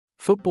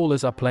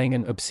Footballers are playing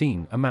an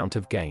obscene amount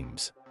of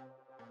games.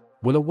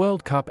 Will a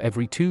World Cup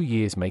every 2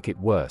 years make it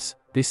worse?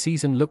 This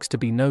season looks to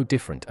be no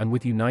different, and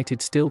with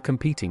United still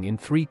competing in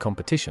 3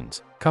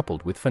 competitions,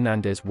 coupled with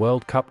Fernandes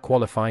World Cup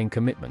qualifying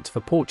commitments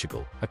for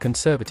Portugal, a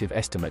conservative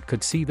estimate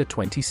could see the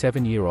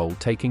 27-year-old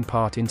taking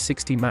part in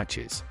 60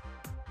 matches.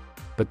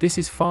 But this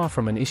is far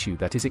from an issue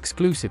that is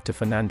exclusive to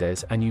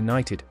Fernandes and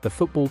United. The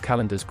football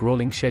calendar's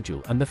grueling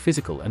schedule and the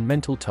physical and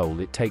mental toll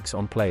it takes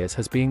on players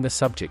has been the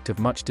subject of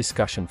much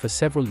discussion for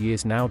several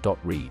years now.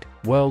 Read,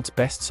 world's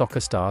best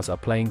soccer stars are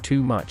playing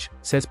too much,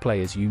 says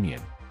Players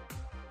Union.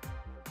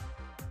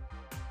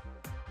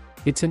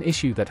 It's an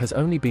issue that has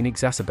only been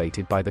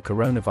exacerbated by the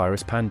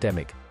coronavirus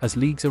pandemic, as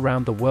leagues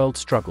around the world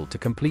struggle to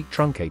complete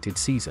truncated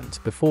seasons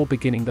before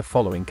beginning the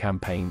following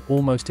campaign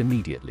almost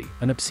immediately.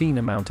 An obscene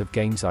amount of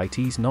games.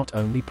 It's not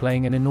only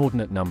playing an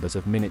inordinate numbers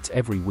of minutes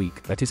every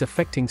week that is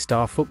affecting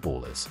star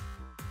footballers.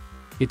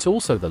 It's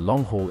also the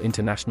long-haul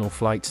international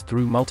flights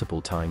through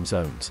multiple time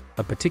zones,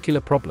 a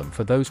particular problem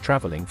for those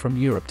traveling from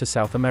Europe to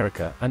South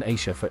America and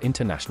Asia for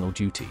international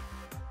duty.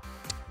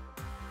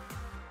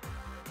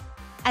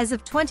 As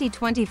of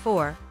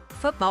 2024,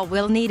 football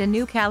will need a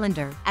new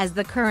calendar as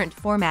the current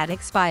format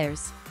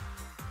expires.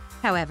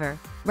 However,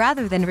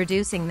 rather than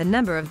reducing the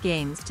number of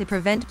games to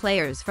prevent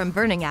players from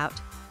burning out,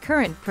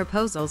 current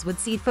proposals would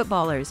see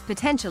footballers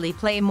potentially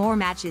play more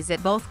matches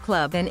at both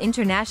club and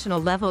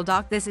international level.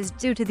 This is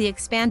due to the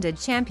expanded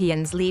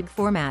Champions League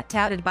format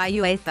touted by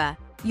UEFA,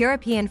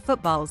 European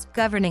football's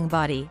governing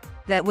body,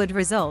 that would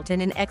result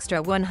in an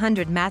extra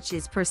 100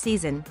 matches per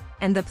season,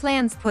 and the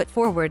plans put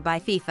forward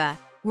by FIFA,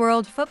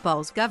 World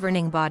Football's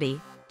governing body,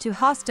 to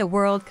host a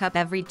World Cup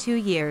every 2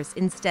 years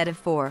instead of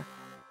 4.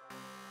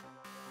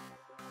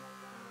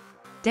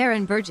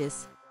 Darren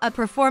Burgess, a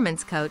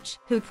performance coach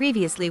who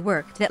previously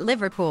worked at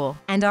Liverpool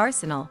and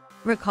Arsenal,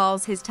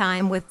 recalls his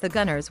time with the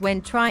Gunners when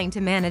trying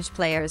to manage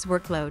players'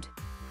 workload.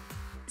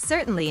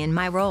 Certainly in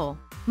my role,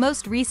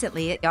 most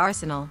recently at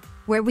Arsenal,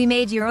 where we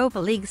made Europa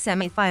League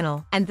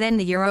semi-final and then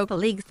the Europa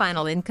League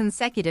final in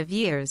consecutive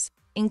years,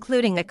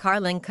 including a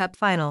Carling Cup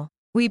final.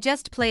 We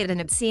just played an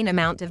obscene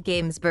amount of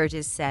games,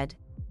 Burgess said.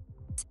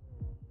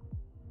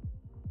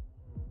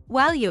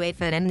 While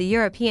UEFA and the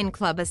European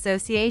Club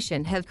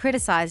Association have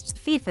criticized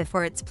FIFA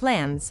for its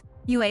plans,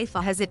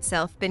 UEFA has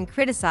itself been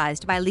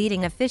criticized by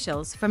leading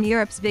officials from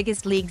Europe's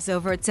biggest leagues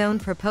over its own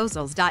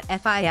proposals.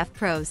 FIF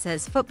Pro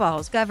says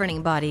football's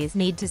governing bodies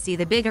need to see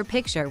the bigger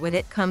picture when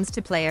it comes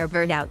to player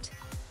burnout.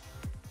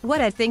 What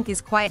I think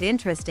is quite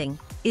interesting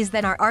is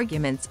that our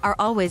arguments are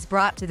always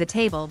brought to the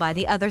table by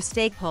the other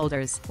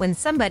stakeholders when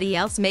somebody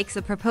else makes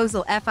a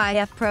proposal,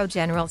 FIF Pro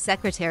General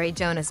Secretary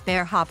Jonas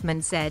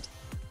Behr-Hoffmann said.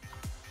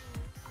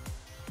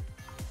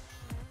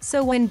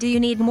 So when do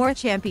you need more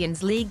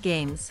Champions League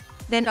games?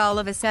 Then all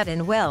of a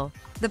sudden, well,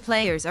 the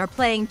players are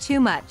playing too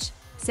much,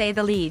 say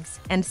the leagues,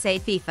 and say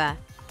FIFA.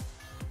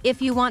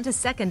 If you want a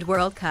second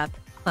World Cup,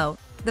 oh,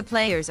 the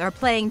players are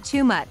playing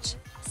too much,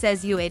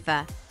 says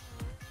UEFA.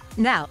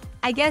 Now,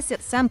 I guess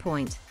at some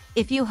point,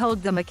 if you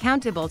hold them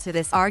accountable to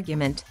this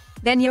argument,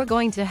 then you're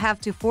going to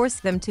have to force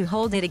them to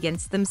hold it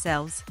against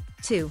themselves,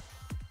 too.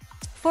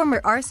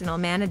 Former Arsenal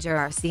manager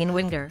Arsene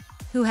Wenger,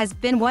 who has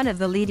been one of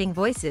the leading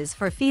voices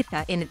for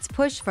FIFA in its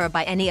push for a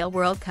biennial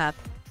World Cup,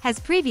 has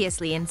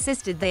previously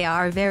insisted they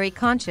are very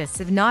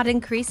conscious of not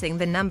increasing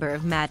the number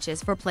of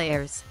matches for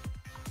players.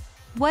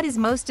 What is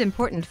most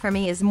important for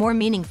me is more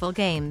meaningful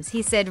games,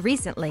 he said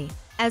recently,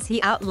 as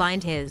he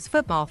outlined his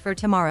Football for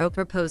Tomorrow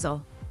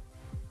proposal.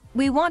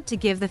 We want to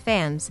give the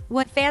fans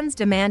what fans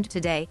demand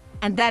today,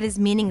 and that is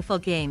meaningful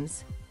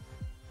games.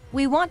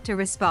 We want to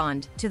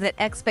respond to that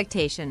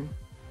expectation.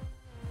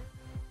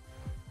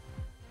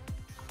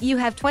 You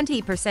have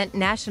 20%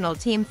 national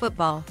team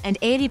football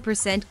and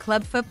 80%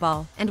 club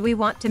football, and we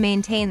want to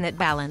maintain that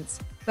balance,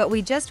 but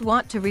we just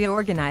want to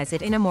reorganize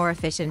it in a more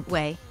efficient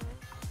way.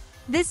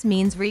 This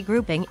means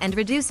regrouping and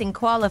reducing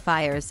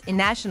qualifiers in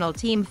national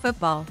team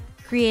football,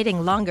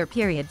 creating longer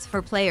periods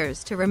for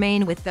players to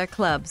remain with their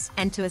clubs,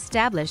 and to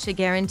establish a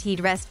guaranteed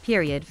rest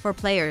period for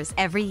players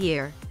every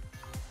year.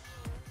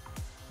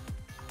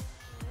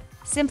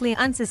 Simply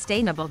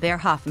unsustainable.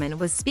 Behr-Hoffmann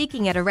was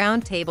speaking at a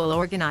roundtable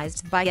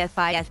organized by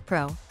FIF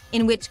Pro,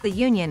 in which the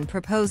union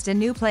proposed a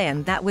new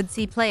plan that would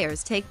see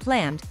players take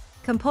planned,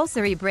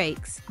 compulsory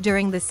breaks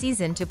during the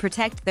season to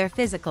protect their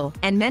physical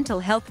and mental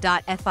health.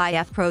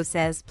 FIF Pro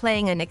says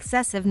playing an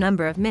excessive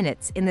number of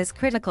minutes in this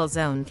critical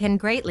zone can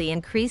greatly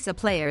increase a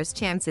player's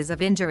chances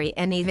of injury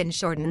and even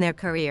shorten their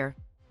career.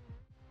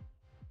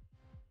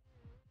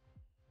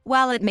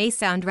 While it may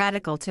sound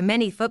radical to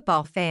many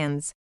football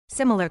fans,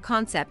 similar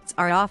concepts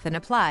are often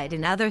applied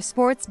in other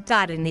sports.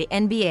 In the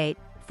NBA,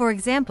 for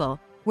example,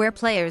 where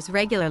players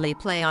regularly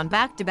play on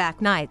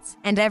back-to-back nights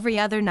and every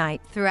other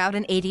night throughout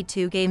an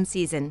 82-game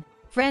season,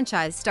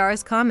 franchise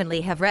stars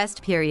commonly have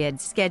rest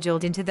periods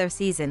scheduled into their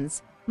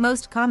seasons,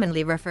 most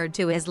commonly referred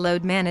to as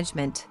load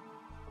management.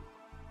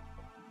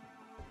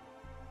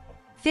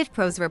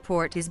 FitPro's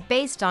report is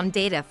based on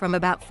data from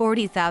about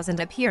 40,000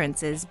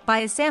 appearances by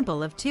a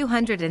sample of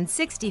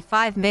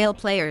 265 male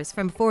players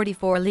from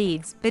 44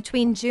 leagues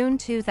between June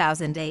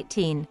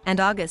 2018 and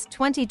August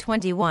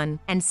 2021,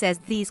 and says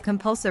these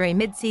compulsory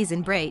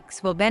mid-season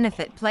breaks will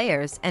benefit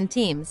players and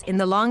teams in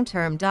the long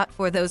term.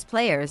 For those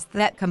players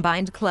that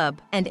combined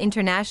club and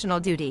international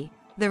duty,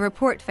 the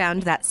report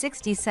found that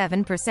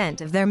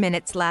 67% of their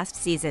minutes last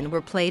season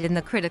were played in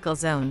the critical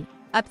zone,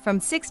 up from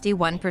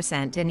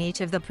 61% in each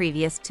of the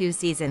previous 2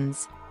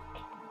 seasons.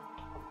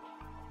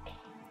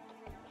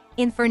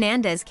 In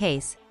Fernandes'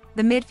 case,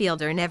 the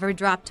midfielder never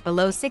dropped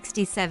below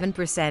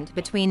 67%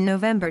 between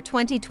November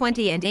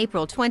 2020 and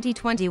April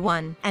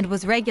 2021 and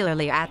was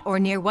regularly at or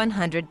near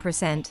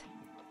 100%.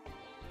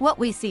 What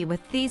we see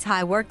with these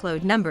high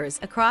workload numbers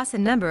across a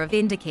number of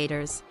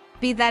indicators,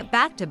 be that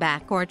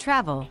back-to-back or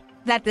travel,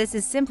 that this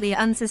is simply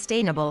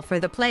unsustainable for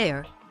the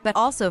player, but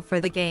also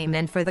for the game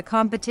and for the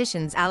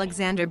competitions.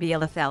 Alexander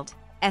Bielefeld,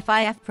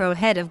 FIFPro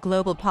head of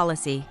global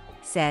policy,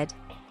 said.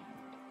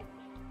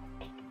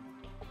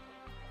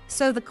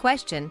 So the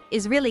question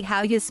is really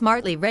how you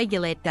smartly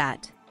regulate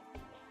that.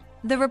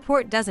 The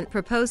report doesn't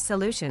propose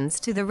solutions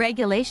to the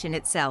regulation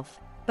itself,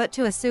 but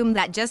to assume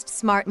that just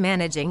smart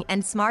managing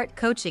and smart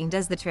coaching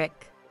does the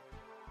trick.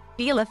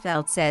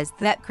 Bielefeld says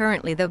that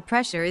currently the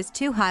pressure is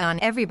too high on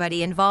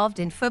everybody involved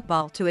in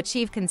football to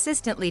achieve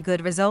consistently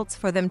good results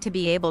for them to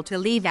be able to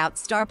leave out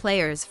star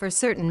players for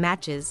certain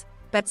matches,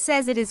 but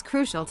says it is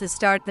crucial to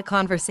start the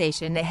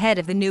conversation ahead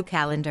of the new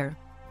calendar.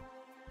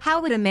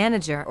 How would a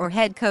manager or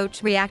head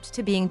coach react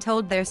to being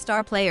told their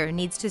star player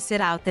needs to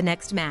sit out the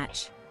next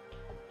match?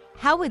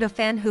 How would a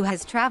fan who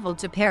has traveled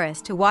to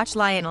Paris to watch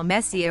Lionel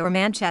Messi or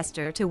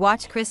Manchester to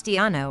watch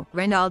Cristiano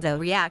Ronaldo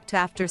react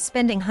after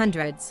spending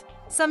hundreds,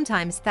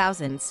 sometimes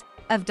thousands,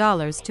 of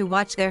dollars to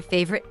watch their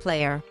favorite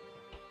player?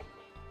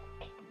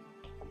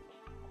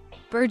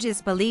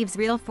 Burgess believes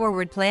real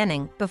forward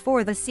planning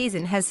before the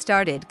season has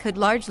started could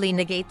largely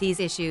negate these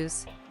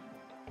issues.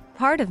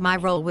 Part of my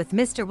role with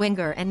Mr.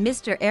 Wenger and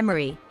Mr.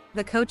 Emery,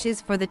 the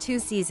coaches for the 2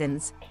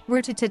 seasons,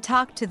 were to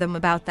talk to them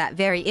about that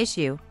very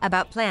issue,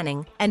 about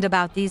planning, and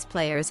about these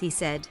players, he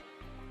said.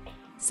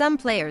 Some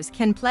players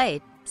can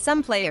play,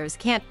 some players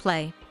can't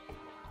play.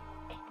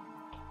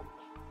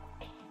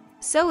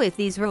 So if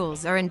these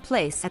rules are in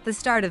place at the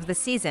start of the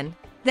season,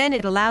 then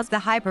it allows the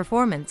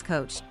high-performance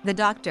coach, the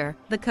doctor,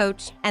 the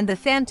coach, and the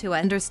fan to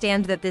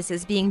understand that this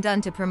is being done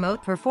to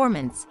promote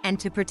performance and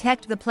to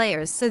protect the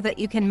players so that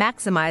you can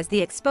maximize the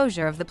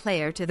exposure of the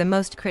player to the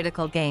most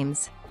critical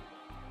games.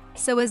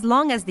 So as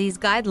long as these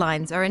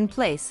guidelines are in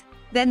place,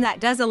 then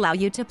that does allow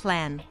you to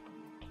plan.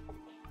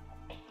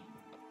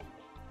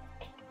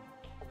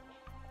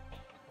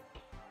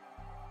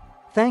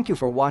 Thank you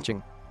for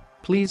watching.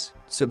 Please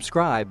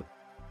subscribe.